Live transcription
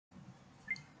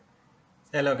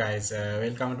Hello guys,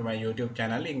 welcome to my YouTube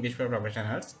channel English for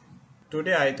Professionals.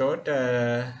 Today I thought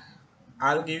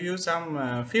I'll give you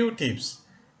some few tips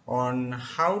on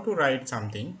how to write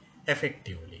something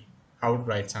effectively. How to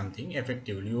write something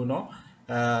effectively.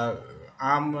 Uh,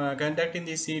 I'm conducting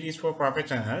this series for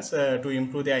professionals to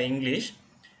improve their English.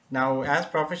 Now, as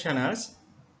professionals,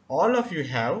 all of you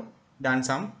have done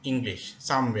some English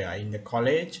somewhere in the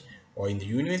college or in the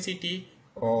university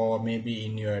or maybe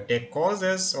in your tech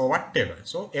courses or whatever.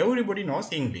 So everybody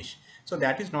knows English. So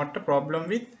that is not a problem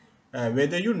with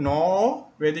whether you know,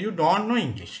 whether you don't know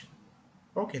English.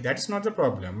 Okay, that's not the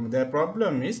problem. The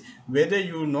problem is whether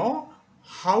you know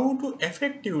how to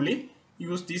effectively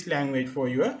use this language for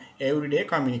your everyday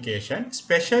communication,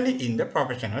 especially in the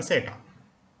professional setup,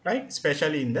 right?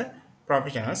 Especially in the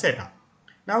professional setup.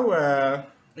 Now,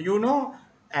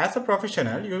 as a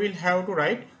professional, you will have to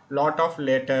write lot of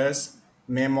letters,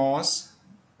 memos,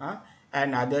 uh,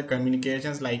 and other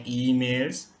communications like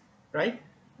emails, right?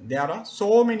 There are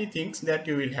so many things that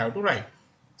you will have to write.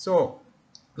 So,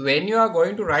 when you are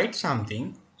going to write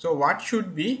something, so what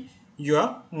should be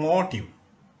your motive?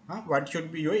 What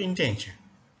should be your intention?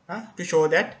 To show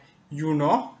that you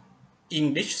know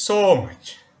English so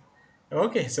much.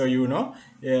 Okay, so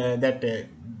that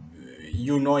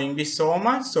you know English so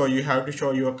much, so you have to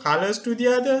show your colors to the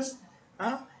others.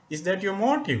 Huh? Is that your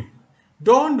motive?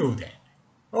 Don't do that.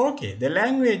 Okay, the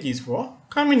language is for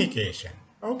communication.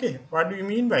 Okay, what do you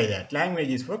mean by that? Language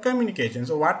is for communication.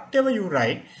 So whatever you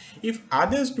write, if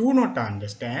others do not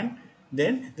understand,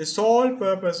 then the sole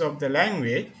purpose of the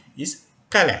language is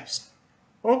collapsed.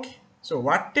 Okay, so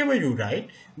whatever you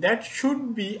write, that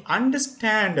should be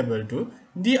understandable to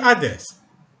the others.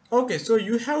 Okay, so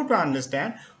you have to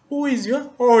understand who is your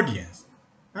audience.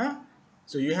 Huh?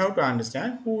 So you have to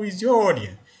understand who is your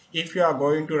audience. If you are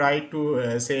going to write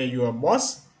to say your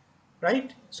boss,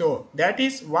 right? So that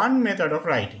is one method of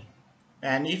writing.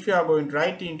 And if you are going to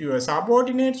write into your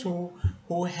subordinates who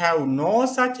have no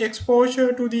such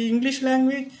exposure to the English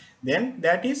language, then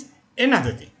that is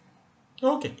another thing.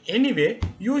 Okay, anyway,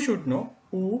 you should know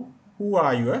who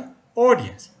are your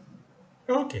audience.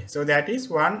 Okay, so that is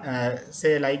one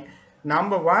say like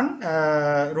number one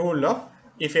rule of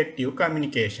effective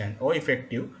communication or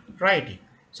effective writing.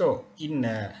 So in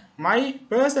my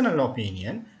personal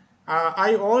opinion,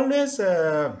 I always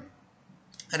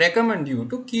recommend you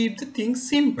to keep the things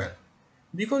simple,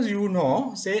 because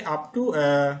say up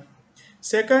to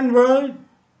Second World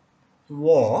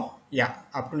War, yeah,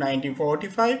 up to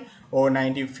 1945 or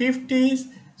 1950s.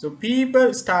 So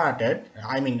people started,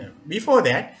 I mean, before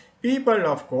that, people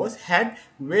of course had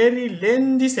very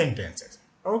lengthy sentences.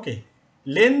 Okay,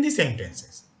 lengthy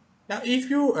sentences. Now, if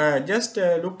you just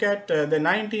look at the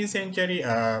 19th century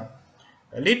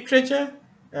literature,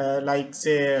 like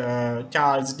say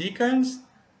Charles Dickens,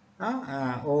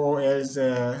 or else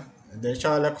the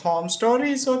Sherlock Holmes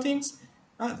stories or things.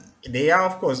 They are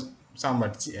of course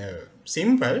somewhat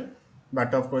simple,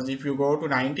 but of course if you go to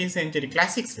 19th century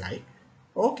classics like,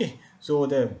 okay, so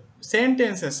the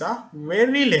sentences are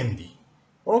very lengthy.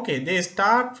 Okay, they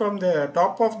start from the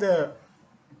top of the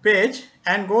page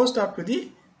and goes up to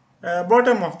the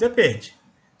bottom of the page.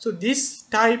 So this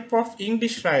type of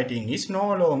English writing is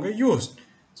no longer used.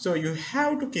 So you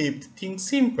have to keep things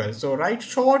simple. So write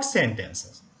short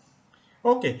sentences.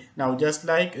 Okay, now just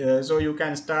like so you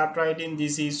can start writing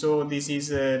this is so, this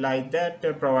is like that,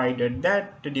 provided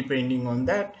that, depending on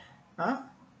that. Huh?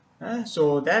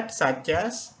 So that such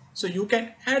as, so you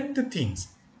can add the things,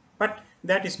 but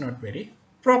that is not very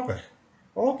proper.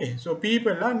 Okay, so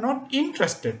people are not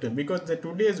interested because the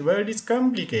today's world is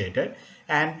complicated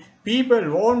and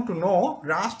people want to know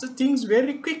grasp the things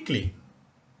very quickly.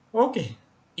 Okay,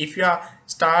 if you are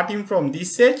starting from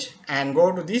this edge and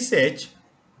go to this edge,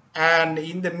 and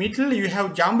in the middle you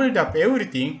have jumbled up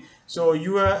everything, so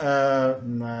your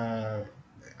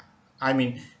I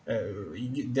mean,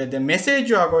 the message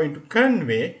you are going to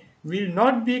convey will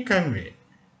not be conveyed.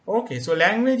 Okay, so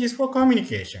language is for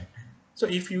communication. So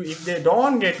if they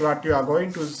don't get what you are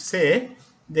going to say,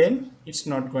 then it's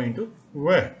not going to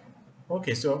work.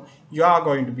 Okay, so you are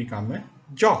going to become a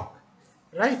job,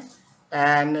 right?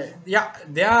 And yeah,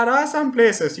 there are some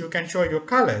places you can show your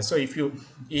color. So if you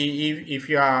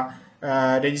are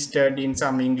registered in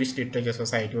some English literature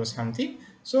society or something,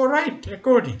 so write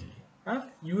accordingly.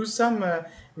 Use some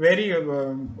very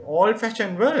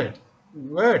old-fashioned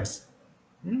words.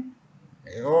 Hmm?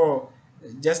 Oh,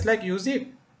 just like use it,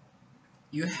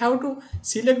 you have to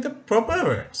select the proper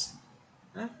words,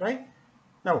 right?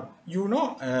 Now,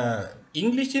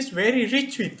 English is very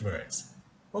rich with words.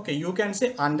 Okay, you can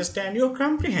say understand your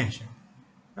comprehension.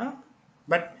 Huh?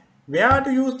 But where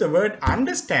to use the word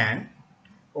understand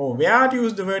or where to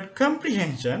use the word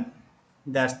comprehension,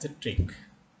 that's the trick.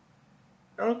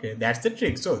 Okay, that's the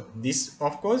trick. So this,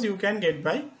 of course, you can get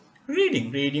by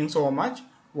reading so much,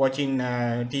 watching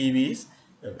TVs,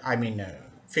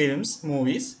 films,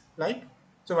 movies. Like,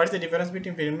 so what's the difference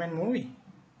between film and movie?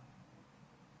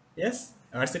 Yes,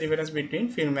 what's the difference between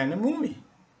film and a movie?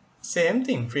 Same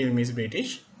thing. Film is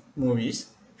British, movies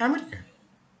American.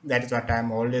 That is what I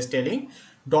am always telling.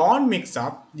 Don't mix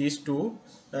up these two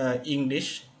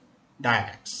English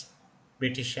dialects,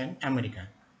 British and American.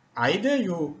 Either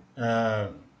you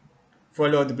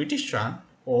follow the British one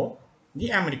or the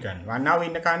American one. Now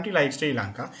in a country like Sri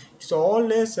Lanka, it's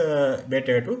always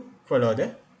better to follow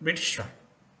the British one.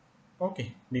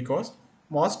 Okay, because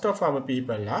most of our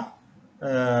people are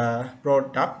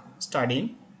brought up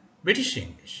studying British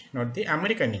English, not the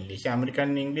American English.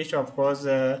 American English, of course,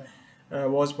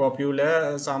 was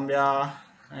popular somewhere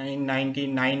in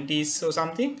 1990s or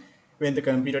something when the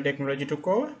computer technology took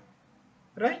over,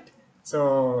 right?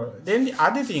 So then the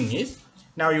other thing is,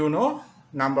 now you know,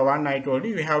 number one, I told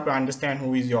you have to understand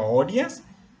who is your audience,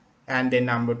 and then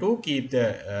number two, keep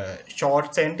the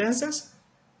short sentences,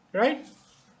 right?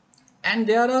 And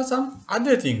there are some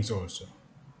other things also.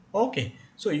 Okay,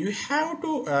 so you have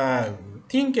to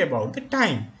think about the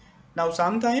time. Now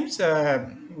sometimes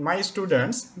my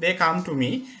students, they come to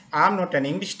me. I'm not an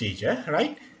English teacher,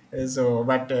 right? So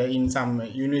but in some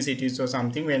universities or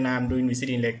something, when I'm doing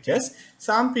visiting lectures,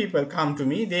 some people come to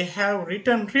me, they have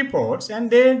written reports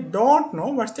and they don't know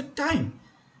what's the time.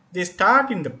 They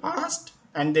start in the past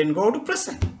and then go to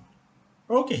present.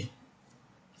 Okay,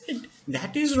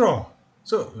 that is wrong.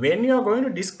 So when you are going to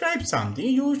describe something,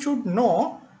 you should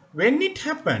know when it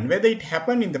happened, whether it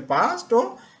happened in the past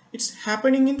or it's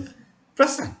happening in the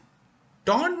present.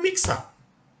 Don't mix up.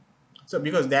 So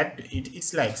because that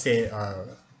it's like say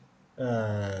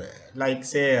like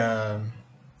say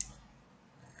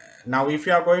now if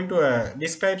you are going to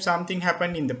describe something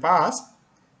happened in the past,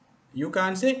 you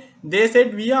can't say they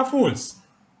said we are fools.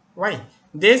 Why?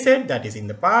 They said that is in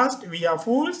the past, we are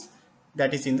fools,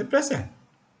 that is in the present.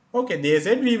 Okay, they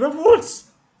said we were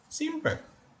fools. Simple.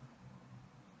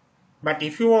 But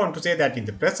if you want to say that in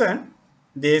the present,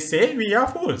 they say we are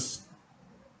fools.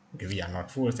 Okay, we are not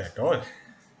fools at all.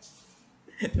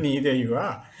 Neither you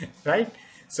are, right?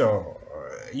 So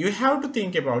you have to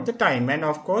think about the time, and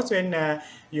of course, when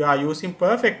you are using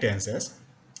perfect tenses,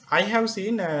 I have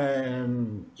seen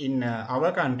in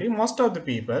our country most of the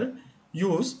people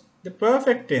use the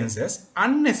perfect tenses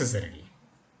unnecessarily.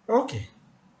 Okay,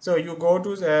 so you go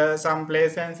to some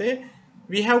place and say,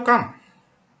 "We have come."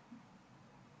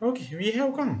 Okay, we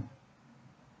have come.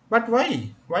 But why?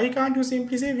 Why can't you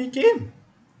simply say we came?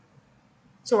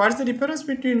 So what's the difference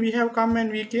between we have come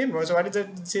and we came? So what is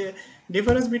the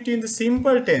difference between the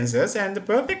simple tenses and the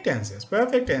perfect tenses?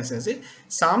 Perfect tenses is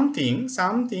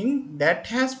something that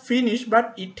has finished,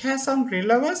 but it has some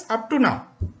relevance up to now.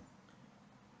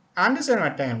 Understand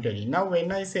what I am telling? Now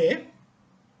when I say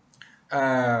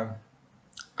uh,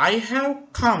 I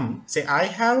have come, say I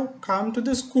have come to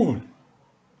the school,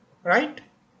 right?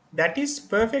 That is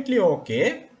perfectly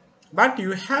okay, but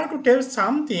you have to tell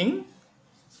something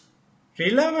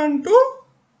relevant to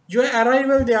your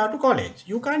arrival there to college.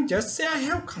 You can't just say I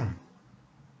have come.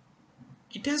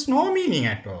 It has no meaning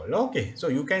at all. Okay, so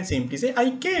you can simply say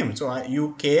I came. So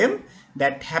you came,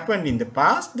 that happened in the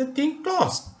past, the thing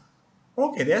closed.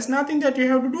 Okay, there's nothing that you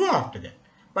have to do after that.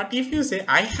 But if you say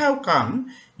I have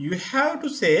come, you have to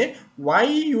say why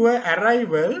your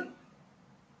arrival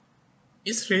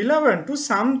is relevant to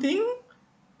something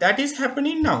that is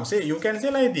happening now. Say you can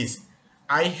say like this: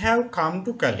 I have come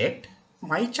to collect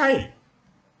my child.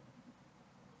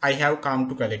 I have come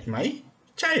to collect my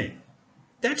child.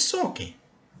 That's okay,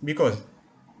 because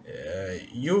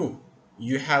you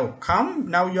have come,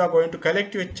 now you are going to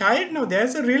collect your child. Now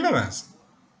there's a relevance.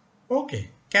 Okay,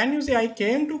 can you say I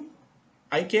came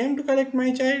to collect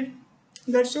my child?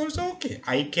 That's also okay.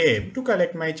 I came to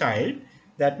collect my child.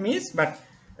 That means, but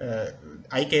uh,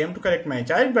 I came to collect my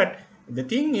child. But the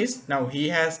thing is, now he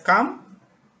has come.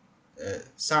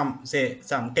 Some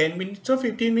 10 minutes or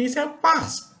 15 minutes have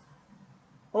passed.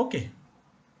 Okay,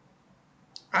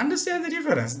 understand the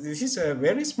difference. This is a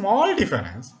very small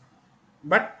difference,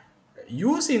 but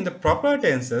using the proper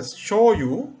tenses show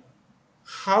you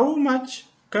how much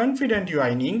confident you are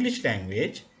in English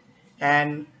language,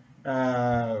 and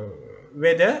uh,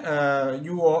 whether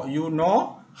you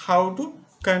know how to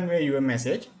convey your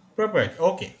message properly.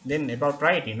 Okay, then about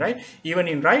writing, right? Even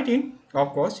in writing,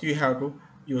 of course, you have to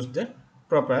use the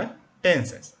proper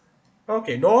tenses.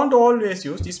 Okay, don't always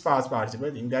use this past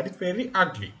participle thing. That is very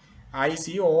ugly. I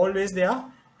see always they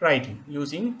are writing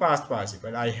using past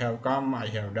participle. I have come, I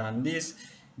have done this,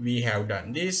 we have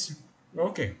done this.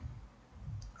 Okay.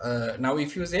 Now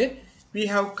if you say we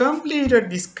have completed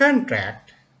this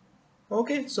contract,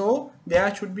 okay, so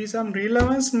there should be some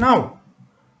relevance now.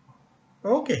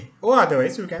 Okay, or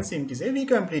otherwise you can simply say we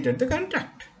completed the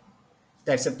contract.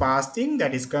 That's a past thing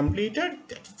that is completed,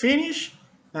 that finish.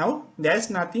 Now there's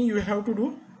nothing you have to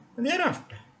do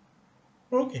thereafter.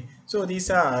 Okay, so these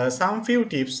are some few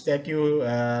tips that you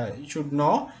should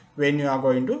know when you are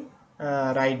going to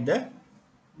write the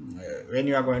when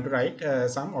you are going to write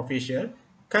some official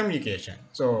communication.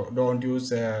 So don't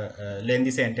use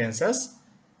lengthy sentences.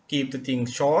 Keep the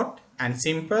things short and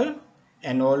simple,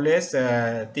 and always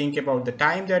think about the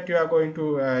time that you are going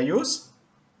to use.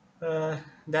 uh,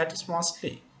 that is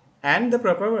mostly, and the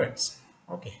proper words.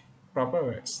 Okay, proper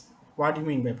words. What do you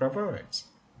mean by proper words?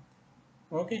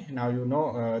 Okay, now you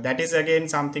know that is again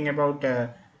something about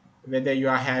whether you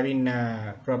are having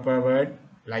proper word,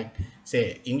 like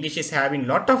say English is having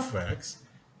lot of words.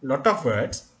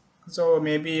 So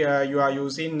maybe you are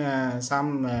using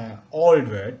some old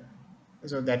word,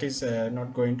 so that is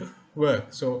not going to work.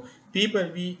 So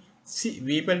people will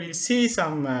see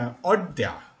some odd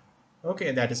there.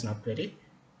 Okay, that is not very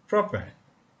proper.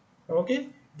 Okay,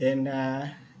 then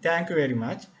thank you very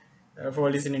much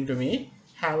for listening to me.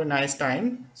 Have a nice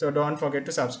time. So don't forget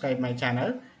to subscribe my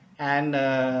channel, and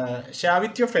share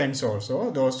with your friends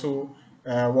also, those who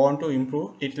want to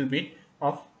improve little bit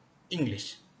of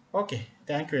English. Okay,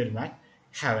 thank you very much.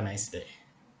 Have a nice day.